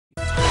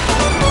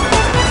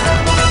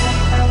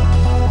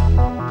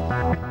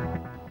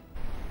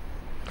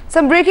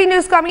Some breaking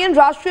news coming in.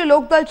 Rashtriya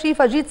Lok Dal Chief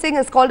Ajit Singh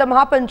has called a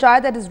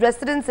Mahapanchayat at his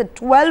residence at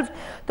 12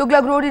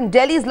 Tughlaq Road in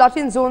Delhi's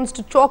Lutyen zones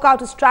to chalk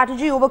out a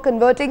strategy over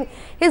converting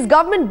his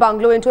government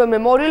bungalow into a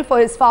memorial for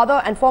his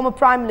father and former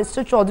Prime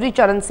Minister Chaudhry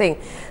Charan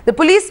Singh. The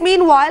police,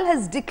 meanwhile,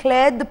 has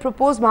declared the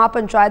proposed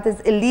Mahapanchayat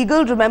as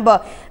illegal.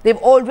 Remember, they've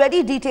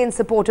already detained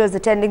supporters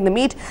attending the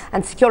meet,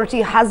 and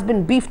security has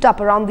been beefed up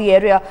around the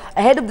area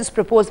ahead of this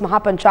proposed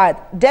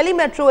Mahapanchayat. Delhi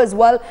Metro as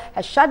well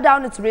has shut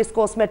down its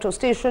racecourse metro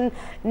station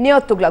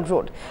near Tughlaq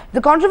Road. The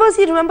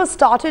controversy, remember,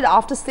 started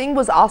after Singh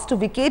was asked to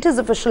vacate his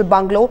official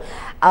bungalow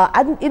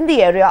in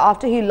the area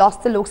after he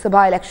lost the Lok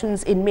Sabha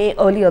elections in May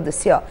earlier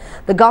this year.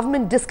 The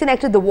government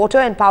disconnected the water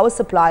and power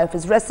supply of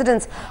his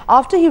residence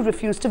after he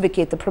refused to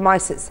vacate the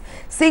premises.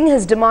 Singh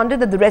has demanded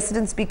that the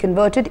residence be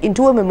converted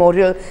into a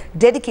memorial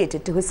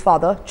dedicated to his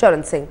father,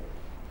 Charan Singh.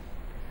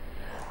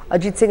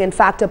 Ajit Singh, in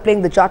fact,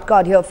 playing the jat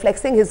card here,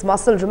 flexing his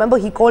muscle. Remember,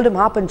 he called him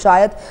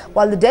Mahapanchayat,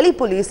 while the Delhi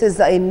police is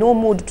in no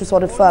mood to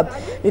sort of,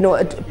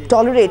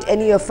 tolerate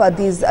any of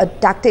these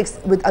tactics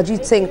with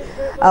Ajit Singh.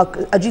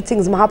 Ajit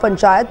Singh's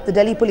Mahapanchayat, the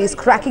Delhi police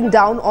cracking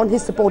down on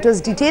his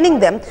supporters, detaining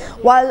them,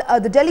 while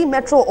the Delhi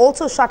Metro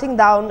also shutting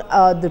down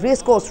the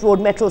Racecourse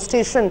Road metro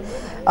station.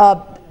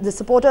 The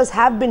supporters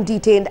have been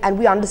detained, and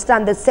we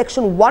understand that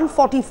Section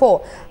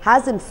 144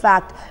 has, in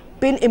fact,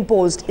 been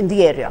imposed in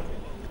the area.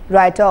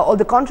 Right,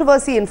 the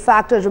controversy, in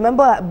fact,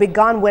 remember,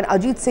 began when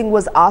Ajit Singh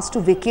was asked to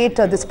vacate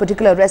this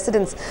particular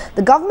residence.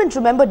 The government,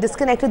 remember,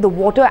 disconnected the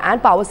water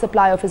and power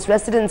supply of his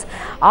residence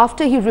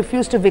after he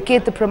refused to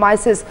vacate the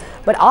premises.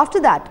 But after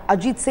that,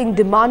 Ajit Singh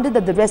demanded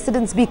that the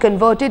residence be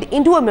converted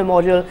into a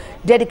memorial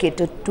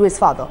dedicated to his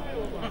father.